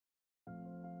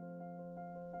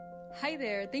Hi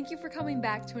there, thank you for coming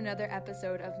back to another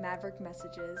episode of Maverick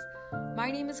Messages.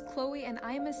 My name is Chloe and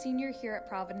I am a senior here at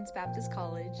Providence Baptist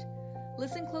College.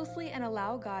 Listen closely and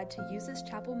allow God to use this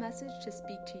chapel message to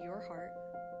speak to your heart.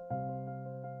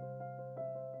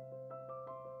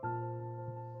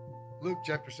 Luke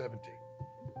chapter 17.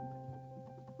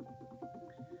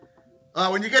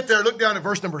 When you get there, look down at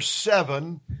verse number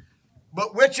 7.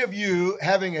 But which of you,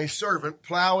 having a servant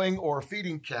plowing or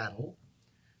feeding cattle,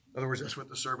 in other words, that's what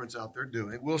the servant's out there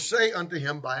doing, will say unto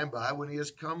him by and by, when he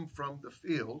has come from the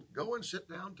field, go and sit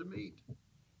down to meat.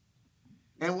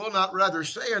 And will not rather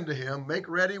say unto him, make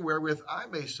ready wherewith I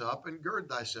may sup, and gird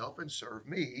thyself, and serve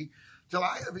me, till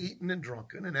I have eaten and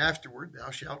drunken, and afterward thou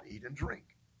shalt eat and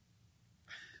drink.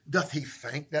 Doth he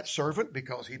thank that servant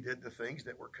because he did the things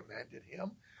that were commanded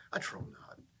him? I trow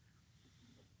not.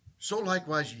 So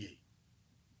likewise ye,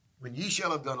 when ye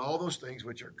shall have done all those things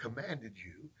which are commanded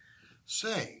you,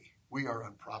 say, we are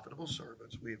unprofitable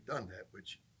servants. We have done that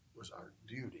which was our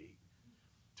duty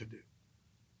to do.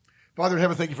 Father in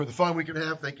heaven, thank you for the fun we can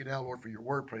have. Thank you now, Lord, for your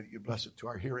word. Pray that you bless it to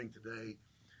our hearing today.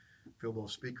 Fill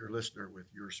both speaker and listener with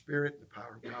your spirit and the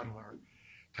power of God in our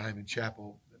time in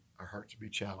chapel, that our hearts be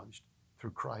challenged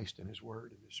through Christ and his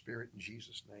word and his spirit. In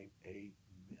Jesus' name, amen.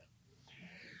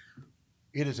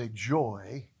 It is a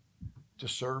joy to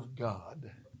serve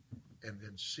God and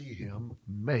then see him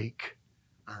make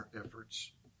our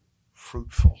efforts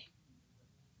fruitful.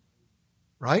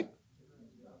 Right?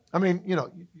 I mean, you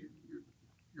know,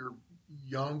 you're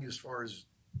young as far as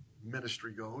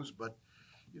ministry goes, but,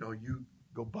 you know, you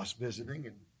go bus visiting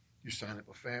and you sign up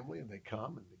a family and they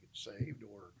come and they get saved,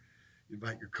 or you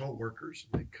invite your co-workers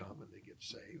and they come and they get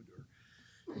saved, or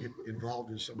get involved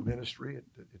in some ministry at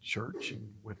church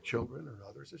and with children or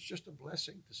others. It's just a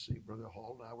blessing to see. Brother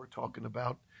Hall and I were talking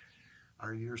about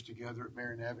our years together at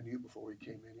Marion Avenue before we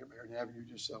came in here. Marion Avenue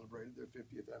just celebrated their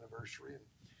 50th anniversary,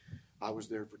 and I was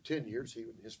there for 10 years. He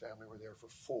and his family were there for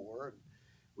 4, and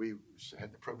we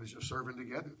had the privilege of serving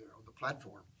together there on the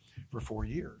platform for 4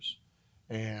 years.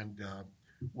 And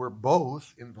we're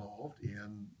both involved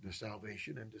in the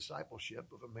salvation and discipleship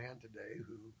of a man today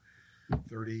who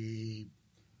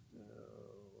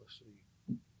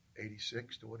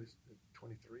 86 to what is it,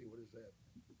 23, what is that?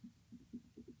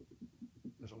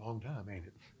 That's a long time, ain't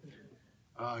it?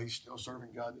 He's still serving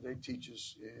God today,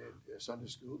 teaches in Sunday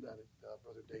school down at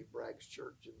Brother Dave Bragg's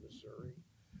church in Missouri.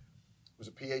 Was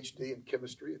a PhD in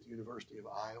chemistry at the University of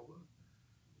Iowa,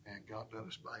 and God led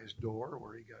us by his door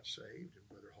where he got saved. And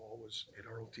Brother Hall was at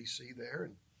ROTC there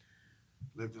and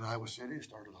lived in Iowa City and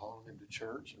started hauling him to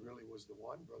church, and really was the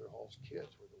one. Brother Hall's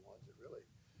kids were the ones that really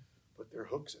put their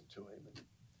hooks into him. And,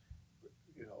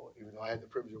 you know, even though I had the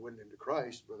privilege of winning him to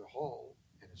Christ, Brother Hall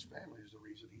and his family is the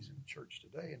reason he's in church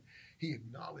today. And he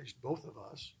acknowledged both of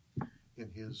us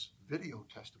in his video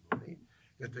testimony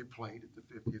that they played at the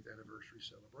 50th anniversary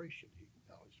celebration. He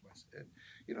acknowledged myself. And,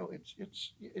 you know, it's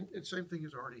same thing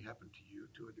has already happened to you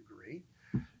to a degree.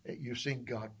 You've seen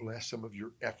God bless some of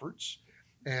your efforts.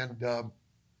 And,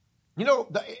 you know,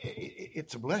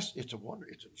 it's a wonder,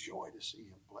 it's a joy to see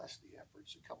him bless the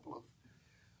efforts.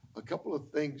 A couple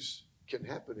of things can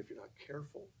happen if you're not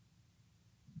careful.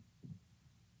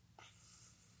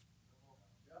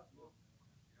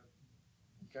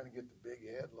 Kind of get the big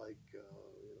head like, you know,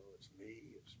 it's me,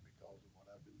 it's because of what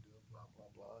I've been doing, blah,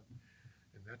 blah, blah.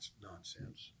 And that's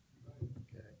nonsense.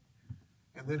 Okay.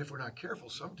 And then if we're not careful,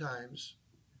 sometimes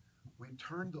we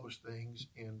turn those things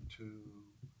into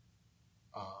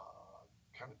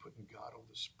kind of putting God on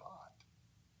the spot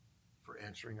for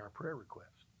answering our prayer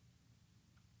request.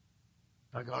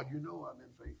 Now, God, you know I've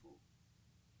been faithful.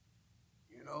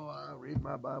 You know I read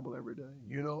my Bible every day.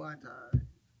 You know I tithe.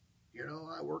 You know,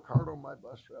 I work hard on my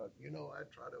bus route. You know, I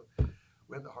try to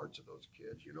win the hearts of those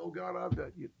kids. You know, God, I've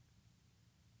done you.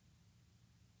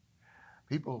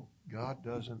 People, God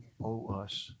doesn't owe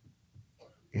us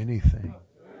anything.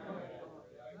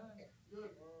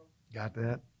 Got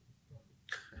that?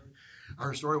 I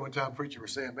heard a story one time, a preacher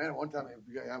was saying, man, one time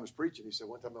I was preaching. He said,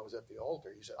 one time I was at the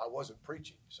altar. He said, I wasn't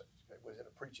preaching. He said, I was in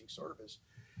a preaching service.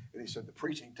 And he said, the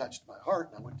preaching touched my heart.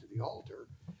 And I went to the altar.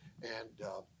 And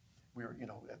we were, you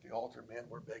know, at the altar, man,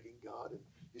 we're begging God. And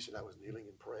he said, I was kneeling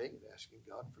and praying and asking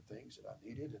God for things that I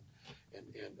needed. And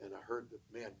I heard the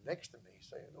man next to me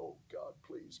saying, oh, God,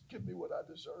 please give me what I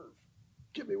deserve.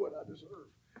 Give me what I deserve.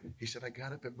 He said, I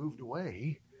got up and moved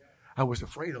away. I was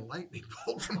afraid a lightning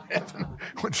bolt from heaven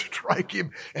would strike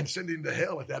him and send him to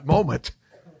hell at that moment.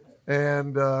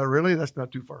 And really, that's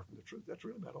not too far from the truth. That's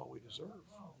really about all we deserve.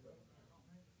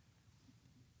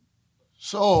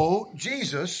 So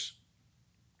Jesus,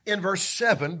 in verse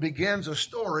 7, begins a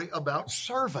story about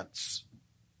servants.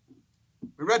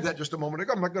 We read that just a moment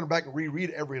ago. I'm not going back and reread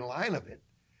every line of it.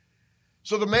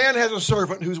 So the man has a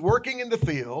servant who's working in the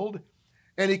field,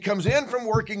 and he comes in from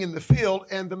working in the field,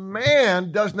 and the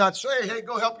man does not say, hey,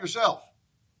 go help yourself.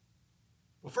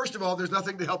 Well, first of all, there's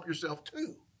nothing to help yourself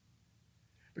to.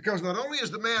 Because not only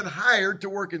is the man hired to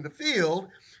work in the field,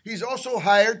 he's also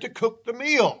hired to cook the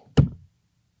meal.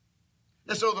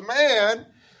 And so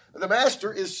the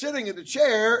master is sitting in the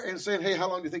chair and saying, hey, how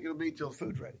long do you think it'll be till the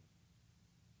food's ready?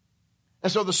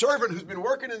 And so the servant who's been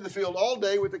working in the field all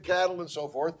day with the cattle and so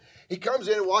forth, he comes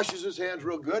in and washes his hands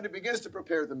real good. He begins to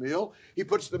prepare the meal. He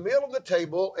puts the meal on the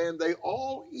table, and they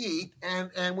all eat.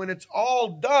 And when it's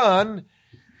all done,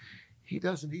 he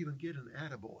doesn't even get an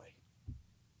attaboy.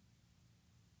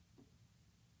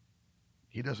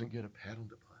 He doesn't get a pat on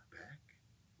the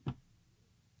back.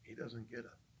 He doesn't get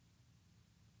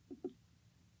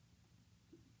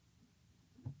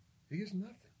He gets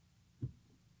nothing.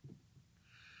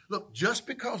 Look, just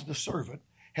because the servant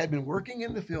had been working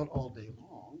in the field all day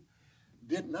long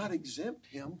did not exempt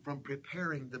him from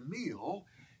preparing the meal.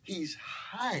 He's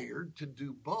hired to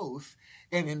do both,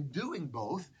 and in doing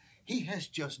both, he has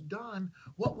just done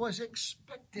what was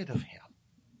expected of him.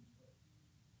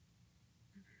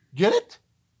 Get it?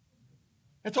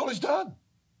 That's all he's done.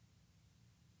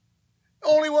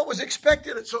 Only what was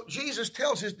expected. So Jesus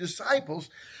tells his disciples,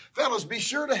 fellas, be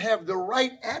sure to have the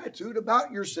right attitude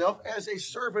about yourself as a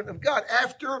servant of God.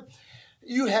 After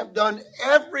you have done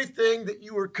everything that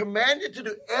you were commanded to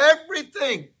do,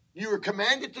 everything you were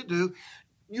commanded to do,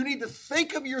 you need to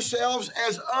think of yourselves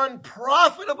as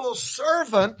unprofitable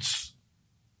servants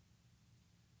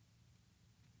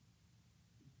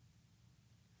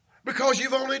because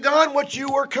you've only done what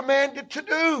you were commanded to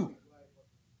do.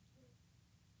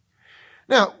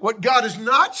 Now, what God is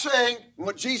not saying,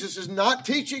 what Jesus is not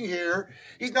teaching here,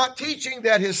 he's not teaching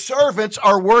that his servants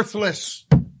are worthless.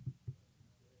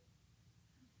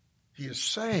 He is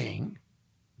saying,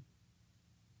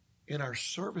 in our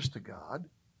service to God,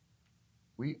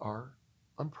 we are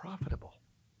unprofitable.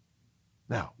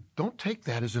 Now, don't take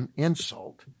that as an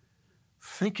insult.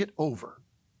 Think it over.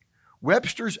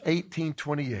 Webster's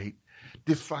 1828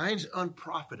 defines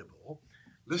unprofitable.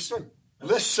 Listen.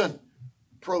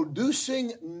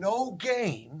 Producing no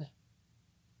gain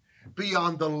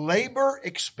beyond the labor,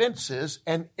 expenses,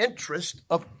 and interest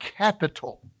of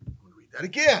capital. I'm going to read that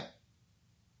again.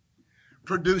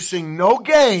 Producing no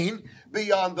gain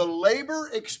beyond the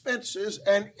labor, expenses,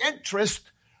 and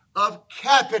interest of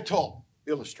capital.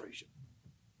 Illustration.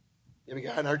 You have a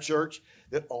guy in our church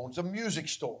that owns a music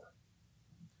store.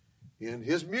 In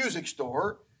his music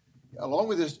store, along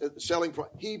with his selling,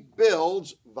 he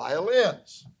builds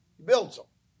violins. He builds them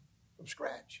from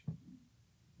scratch.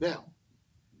 Now,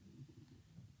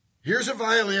 here's a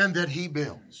violin that he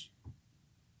builds.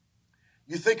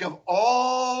 You think of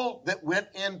all that went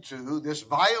into this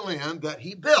violin that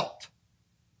he built.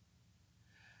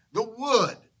 The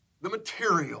wood, the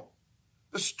material,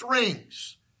 the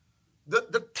strings,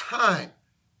 the time,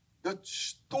 the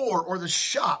store or the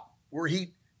shop where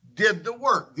he did the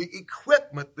work, the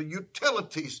equipment, the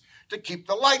utilities to keep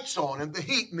the lights on and the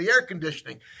heat and the air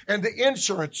conditioning and the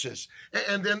insurances.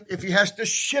 And then if he has to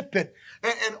ship it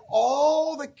and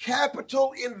all the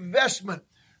capital investment,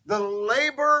 the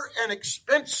labor and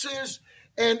expenses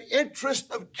and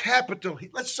interest of capital.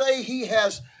 Let's say he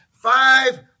has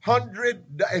 500,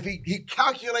 if he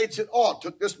calculates it all, it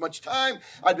took this much time,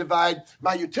 I divide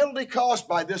my utility cost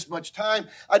by this much time,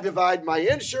 I divide my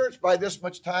insurance by this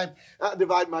much time, I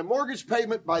divide my mortgage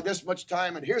payment by this much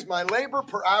time, and here's my labor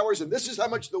per hours, and this is how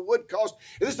much the wood costs,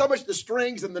 and this is how much the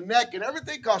strings and the neck and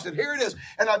everything costs, and here it is,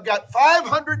 and I've got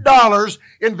 $500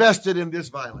 invested in this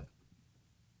violin.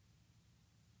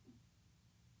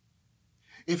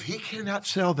 If he cannot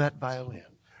sell that violin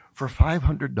for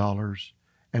 $500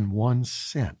 and 1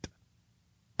 cent,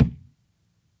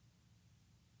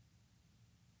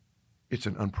 it's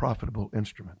an unprofitable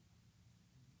instrument.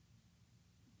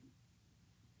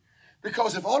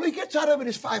 Because if all he gets out of it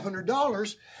is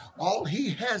 $500, all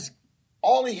he has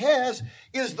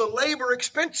is the labor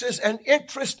expenses and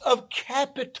interest of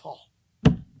capital.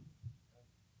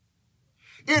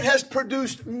 It has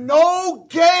produced no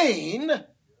gain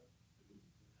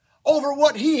over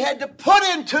what he had to put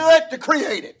into it to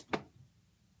create it.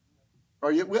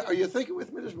 Are you thinking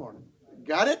with me this morning?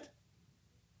 Got it?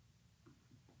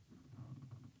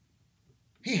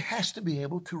 He has to be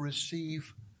able to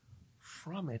receive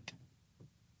from it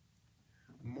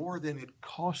more than it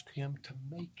cost him to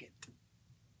make it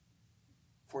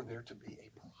for there to be a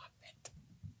profit.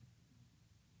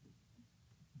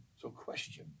 So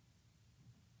question,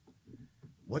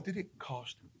 what did it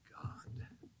cost God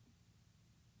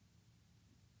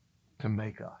to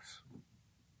make us?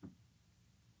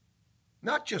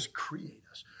 Not just create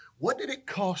us. What did it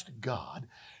cost God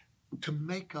to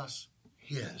make us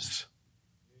His?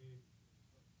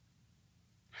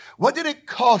 What did it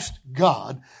cost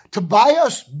God to buy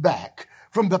us back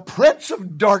from the prince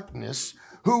of darkness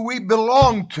who we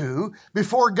belonged to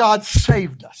before God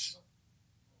saved us?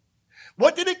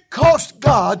 What did it cost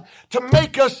God to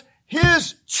make us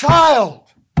His child?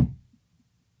 I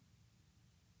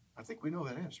think we know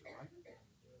that answer, right?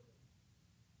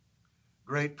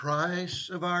 Great price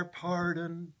of our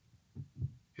pardon,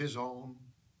 His own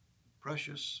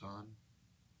precious Son,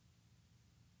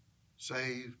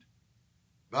 saved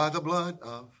by the blood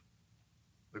of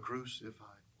the crucified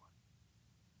one.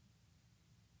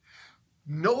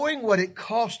 Knowing what it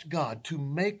cost God to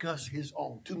make us His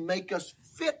own, to make us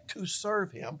fit to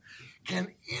serve Him,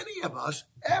 can any of us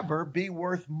ever be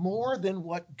worth more than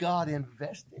what God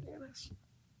invested in us?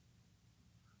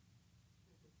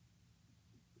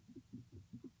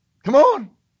 Come on.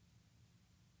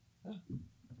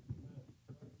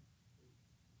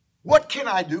 What can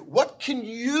I do? What can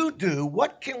you do?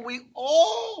 What can we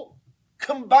all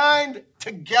combined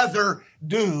together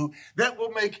do that will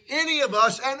make any of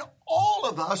us and all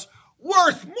of us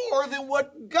worth more than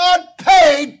what God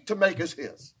paid to make us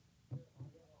His?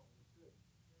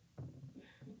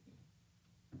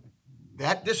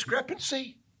 That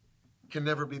discrepancy can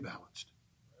never be balanced.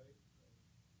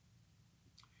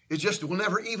 It just will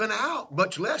never even out,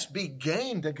 much less be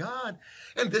gained to God.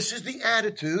 And this is the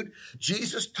attitude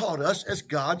Jesus taught us as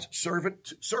God's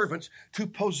servants to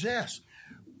possess.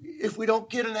 If we don't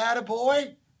get an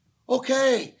attaboy,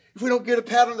 okay. If we don't get a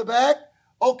pat on the back,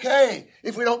 okay.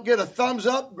 If we don't get a thumbs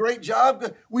up, great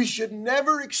job. We should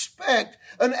never expect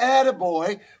an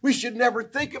attaboy. We should never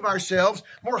think of ourselves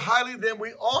more highly than we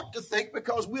ought to think,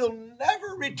 because we'll never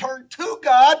return to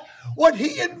God what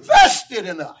He invested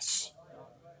in us.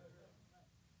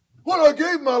 Well, I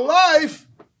gave my life.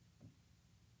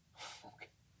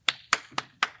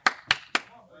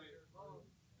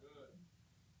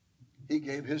 He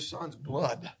gave His Son's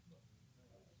blood.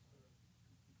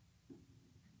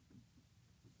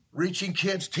 Reaching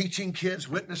kids, teaching kids,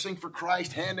 witnessing for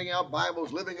Christ, handing out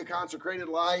Bibles, living a consecrated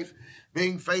life,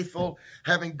 being faithful,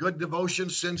 having good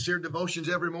devotions, sincere devotions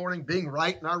every morning, being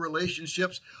right in our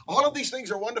relationships. All of these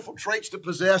things are wonderful traits to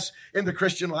possess in the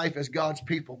Christian life as God's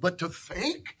people. But to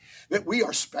think that we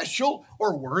are special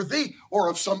or worthy or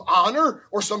of some honor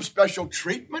or some special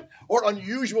treatment or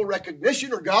unusual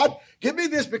recognition, or God, give me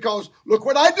this because look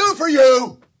what I do for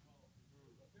you.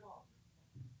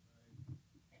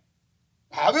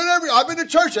 I've been to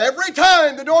church every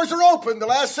time the doors are open the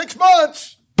last 6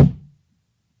 months.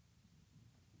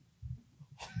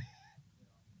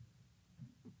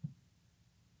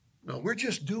 No, we're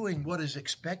just doing what is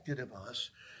expected of us,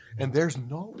 and there's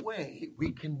no way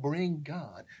we can bring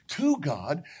God to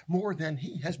God more than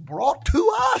He has brought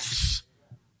to us.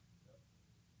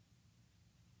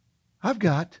 I've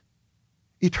got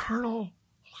eternal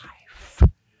life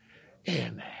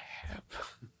in heaven.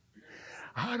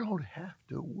 I don't have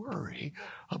to worry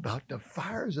about the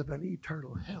fires of an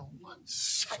eternal hell 1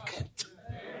 second.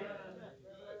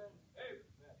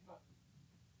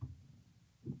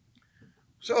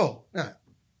 So, now,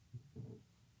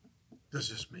 does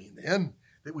this mean then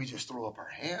that we just throw up our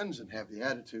hands and have the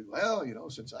attitude, well,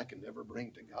 since I can never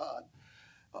bring to God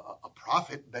a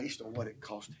profit based on what it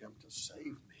cost Him to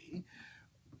save me,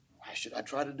 why should I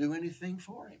try to do anything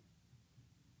for Him?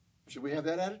 Should we have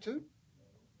that attitude?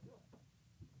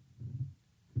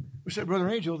 We said, Brother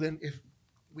Angel, then if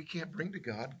we can't bring to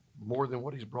God more than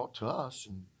what He's brought to us,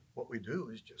 and what we do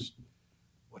is just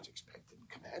what's expected and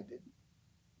commanded,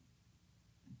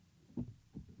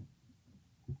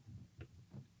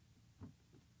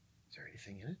 is there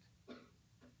anything in it?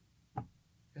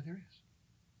 Yeah, there is.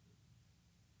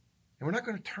 And we're not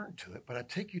going to turn to it, but I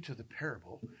take you to the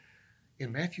parable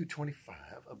in Matthew 25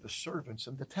 of the servants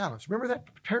and the talents. Remember that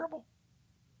parable?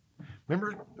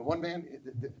 Remember the one man,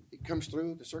 it comes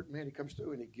through, the certain man, he comes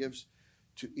through and he gives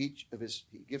to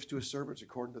his servants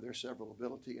according to their several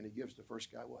ability, and he gives the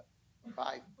first guy what?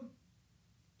 5.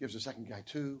 Gives the second guy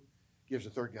 2. Gives the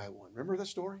third guy 1. Remember that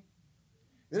story?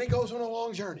 Then he goes on a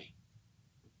long journey.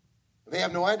 They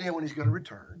have no idea when he's going to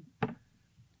return.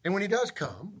 And when he does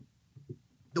come,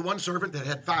 the one servant that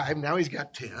had 5, now he's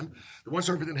got 10. The one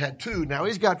servant that had 2, now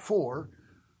he's got 4.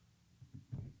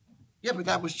 Yeah, but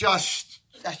that's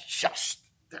just,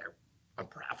 they're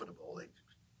unprofitable. They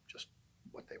just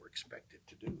what they were expected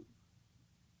to do.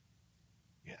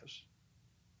 Yes.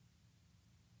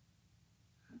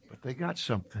 But they got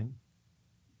something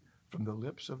from the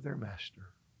lips of their master.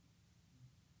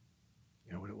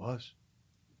 You know what it was?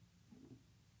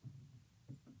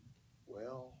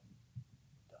 Well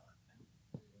done.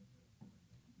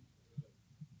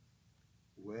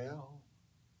 Well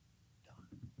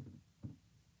done.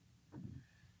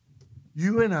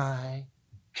 You and I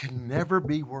can never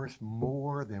be worth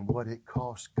more than what it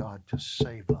cost God to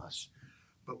save us.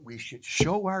 But we should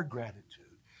show our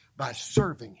gratitude by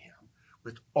serving Him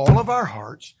with all of our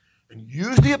hearts and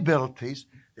use the abilities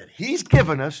that He's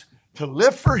given us to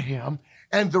live for Him,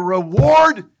 and the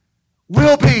reward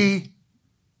will be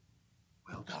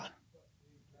well done.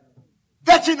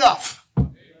 That's enough.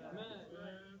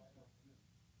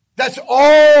 That's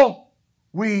all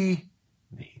we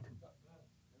need.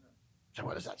 So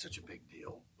why is that such a big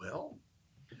deal? Well,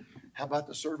 how about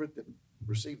the servant that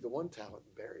received the 1 talent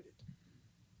and buried it?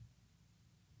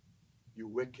 You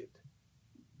wicked.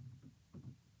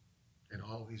 And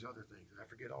all these other things. And I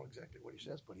forget all exactly what he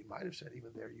says, but he might have said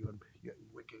even there, you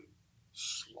wicked,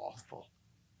 slothful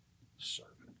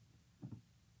servant.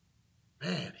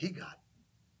 Man, he got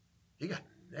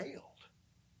nailed.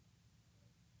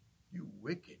 You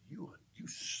wicked, you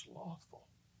slothful.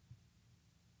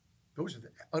 Those are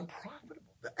the unprofitable,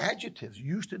 the adjectives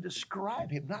used to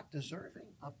describe him, not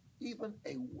deserving of even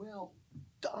a well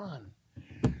done.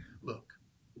 Look,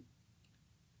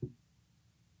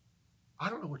 I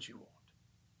don't know what you want,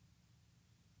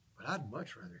 but I'd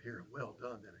much rather hear a well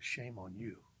done than a shame on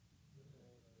you.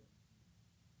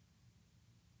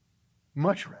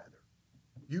 Much rather.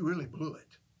 You really blew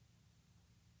it.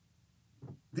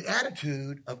 The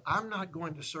attitude of I'm not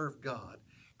going to serve God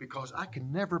because I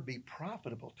can never be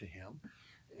profitable to Him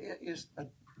is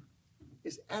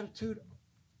attitude.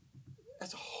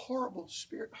 That's a horrible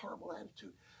spirit, horrible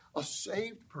attitude. A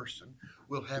saved person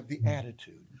will have the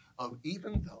attitude of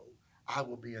even though I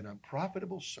will be an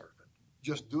unprofitable servant,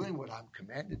 just doing what I'm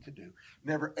commanded to do,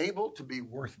 never able to be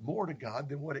worth more to God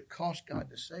than what it cost God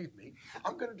to save me,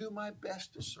 I'm going to do my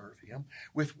best to serve Him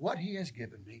with what He has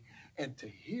given me and to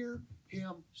hear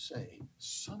Him say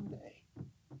someday,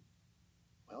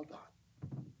 well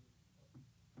done.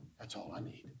 That's all I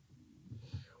need.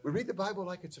 We read the Bible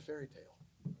like it's a fairy tale.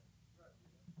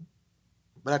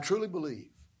 But I truly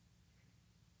believe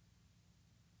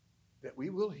that we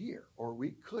will hear, or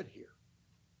we could hear,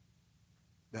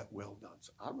 that well done.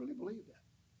 So I really believe that.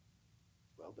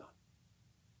 Well done.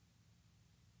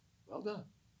 Well done.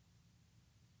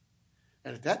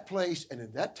 And at that place and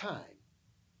in that time,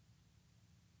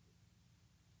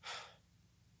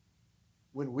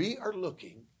 when we are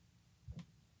looking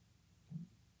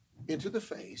into the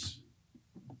face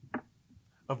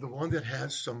of the one that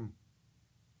has some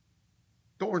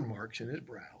thorn marks in his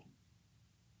brow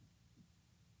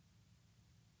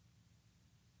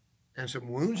and some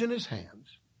wounds in his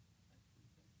hands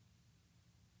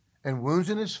and wounds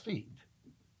in his feet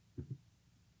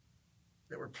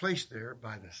that were placed there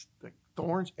by the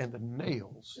thorns and the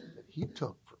nails that he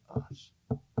took for us.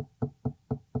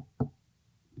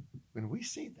 When we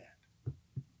see that,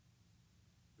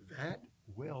 that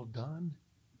well done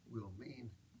will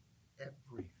mean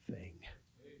everything.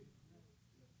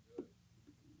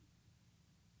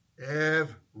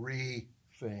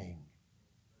 Everything.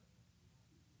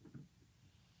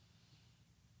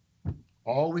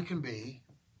 All we can be,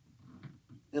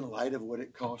 in light of what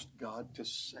it cost God to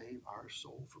save our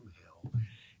soul from hell,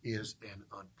 is an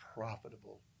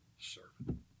unprofitable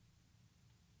servant.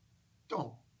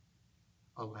 Don't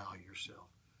allow yourself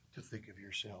to think of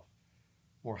yourself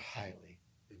more highly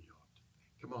than you ought to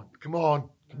think. Come on, come on,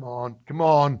 come on, come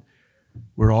on.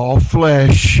 We're all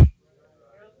flesh.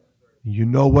 You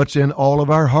know what's in all of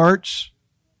our hearts?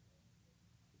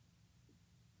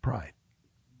 Pride.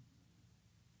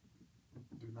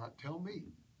 Do not tell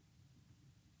me.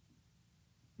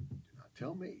 Do not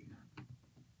tell me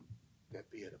that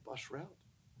be it a bus route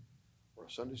or a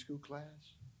Sunday school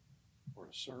class or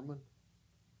a sermon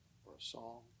or a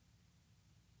song.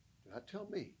 Do not tell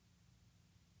me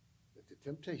that the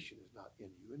temptation is not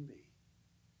in you and me.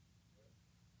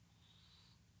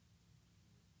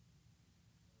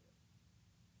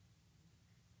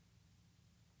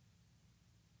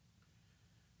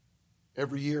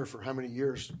 Every year, for how many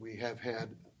years we have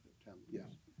had, yes,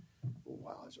 oh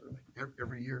wow, it's early.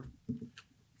 Every year,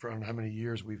 for how many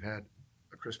years we've had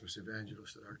a Christmas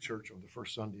evangelist at our church on the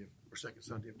first Sunday or second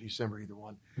Sunday of December, either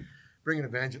one. Bring an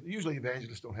evangelist. Usually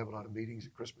evangelists don't have a lot of meetings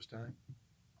at Christmas time.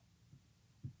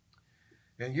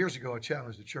 And years ago, I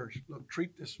challenged the church, look,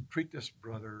 treat this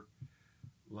brother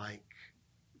like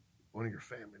one of your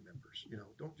family members. You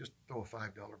know, don't just throw a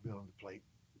 $5 bill on the plate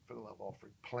for the love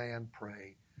offering. Plan,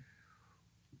 pray.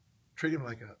 Treat him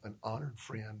like an honored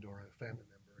friend or a family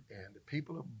member. And the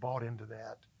people have bought into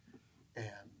that.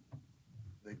 And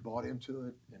they bought into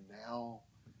it, and now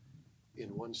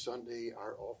in one Sunday,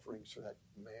 our offerings for that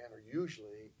man are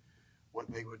usually what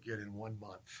they would get in 1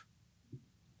 month.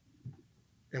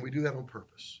 And we do that on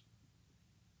purpose.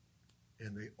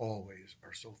 And they always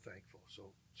are so thankful,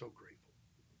 so grateful.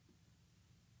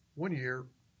 One year,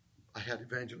 I had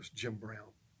evangelist Jim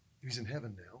Brown. He's in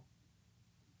heaven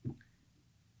now.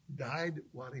 Died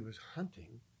while he was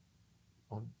hunting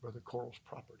on Brother Coral's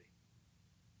property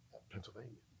at Pennsylvania.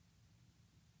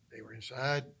 They were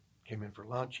inside, came in for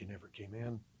lunch. He never came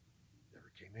in.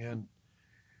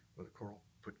 Brother Coral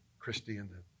put Christy in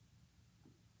the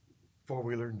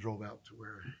four-wheeler and drove out to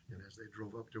where, and as they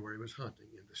drove up to where he was hunting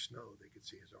in the snow, they could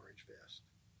see his orange vest.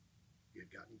 He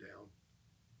had gotten down,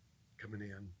 coming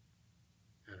in,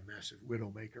 had a massive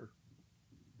widowmaker,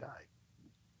 died.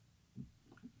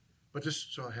 But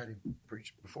so I had him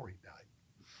preach before he died.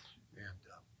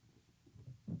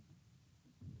 And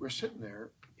we're sitting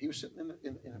there. He was sitting in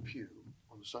a pew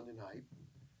on the Sunday night,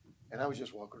 and I was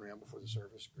just walking around before the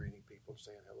service, greeting people,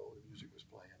 saying hello. The music was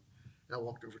playing. And I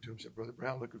walked over to him and said, Brother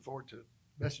Brown, looking forward to the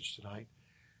message tonight.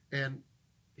 And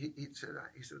he said,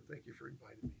 thank you for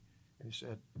inviting me. And he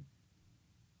said,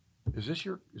 are these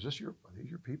your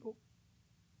people?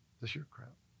 Is this your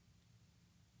crowd?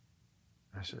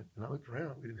 I said, and I looked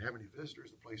around. We didn't have any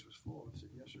visitors. The place was full. I said,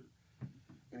 yes, sir.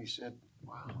 And he said,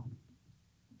 wow.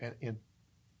 And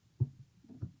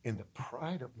in the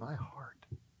pride of my heart,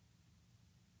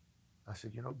 I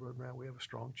said, Brother Brown, we have a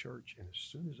strong church. And as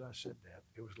soon as I said that,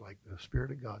 it was like the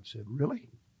Spirit of God said, really?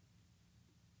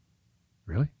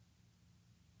 Really?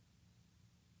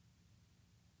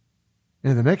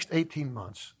 And in the next 18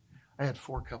 months, I had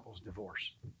 4 couples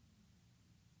divorce.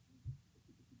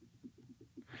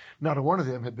 Not a one of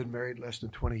them had been married less than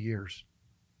 20 years.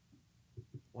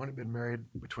 One had been married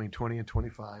between 20 and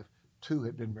 25. 2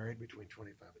 had been married between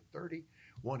 25 and 30.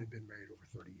 1 had been married over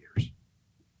 30 years.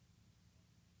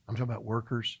 I'm talking about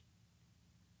workers,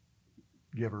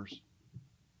 givers.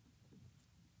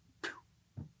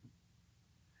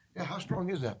 Yeah, how strong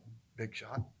is that, big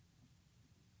shot?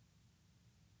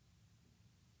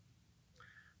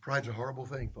 Pride's a horrible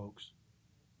thing, folks.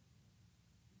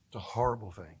 It's a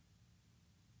horrible thing.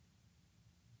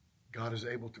 God is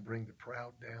able to bring the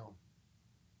proud down.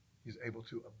 He's able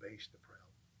to abase the proud.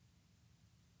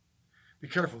 Be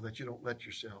careful that you don't let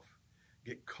yourself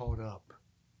get caught up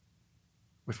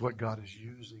with what God is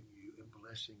using you and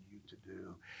blessing you to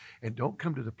do. And don't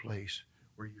come to the place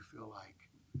where you feel like,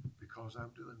 because I'm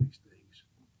doing these things,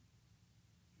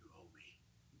 you owe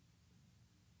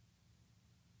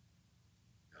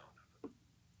me.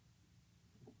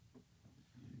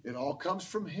 No. It all comes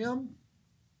from Him.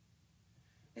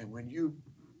 And when you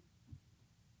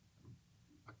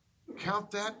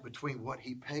count that between what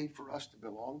He paid for us to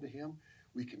belong to Him,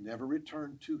 we can never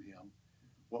return to Him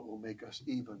what will make us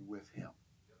even with Him.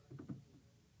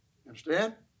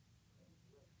 Understand?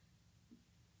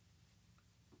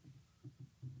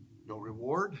 No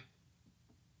reward,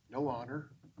 no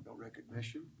honor, no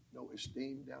recognition, no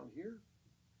esteem down here.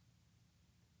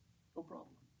 No problem.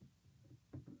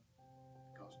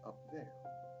 Because up there,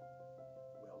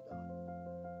 well done,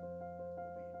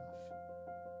 will be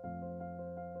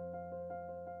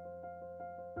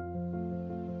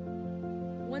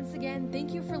enough. Once again,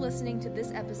 thank you for listening to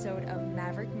this episode of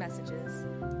Maverick Messages.